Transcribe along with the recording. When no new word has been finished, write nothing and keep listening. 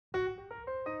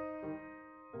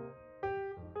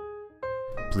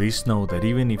Please note that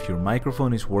even if your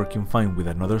microphone is working fine with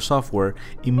another software,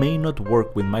 it may not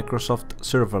work with Microsoft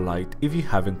Silverlight if you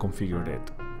haven't configured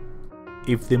it.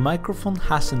 If the microphone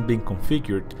hasn't been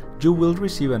configured, you will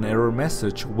receive an error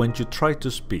message when you try to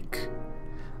speak.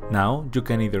 Now, you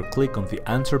can either click on the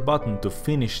answer button to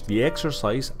finish the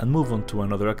exercise and move on to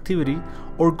another activity,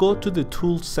 or go to the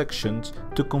Tools sections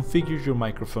to configure your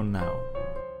microphone now.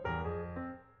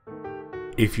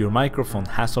 If your microphone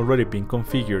has already been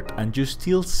configured and you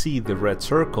still see the red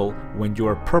circle when you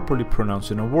are properly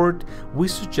pronouncing a word, we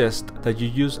suggest that you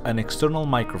use an external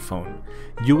microphone.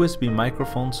 USB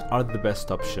microphones are the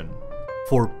best option.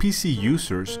 For PC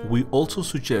users, we also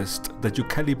suggest that you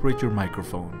calibrate your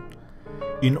microphone.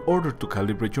 In order to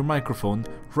calibrate your microphone,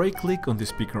 right-click on the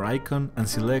speaker icon and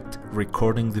select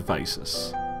Recording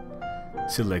Devices.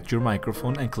 Select your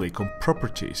microphone and click on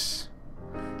Properties.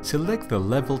 Select the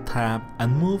Level tab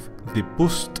and move the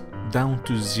boost down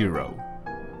to 0.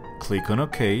 Click on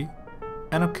OK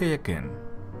and OK again.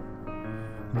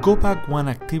 Go back one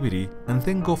activity and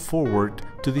then go forward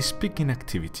to the speaking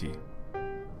activity.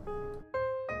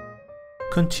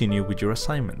 Continue with your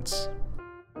assignments.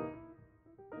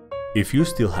 If you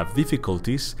still have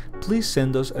difficulties, please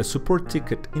send us a support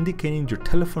ticket indicating your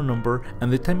telephone number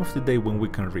and the time of the day when we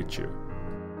can reach you.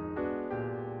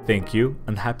 Thank you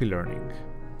and happy learning!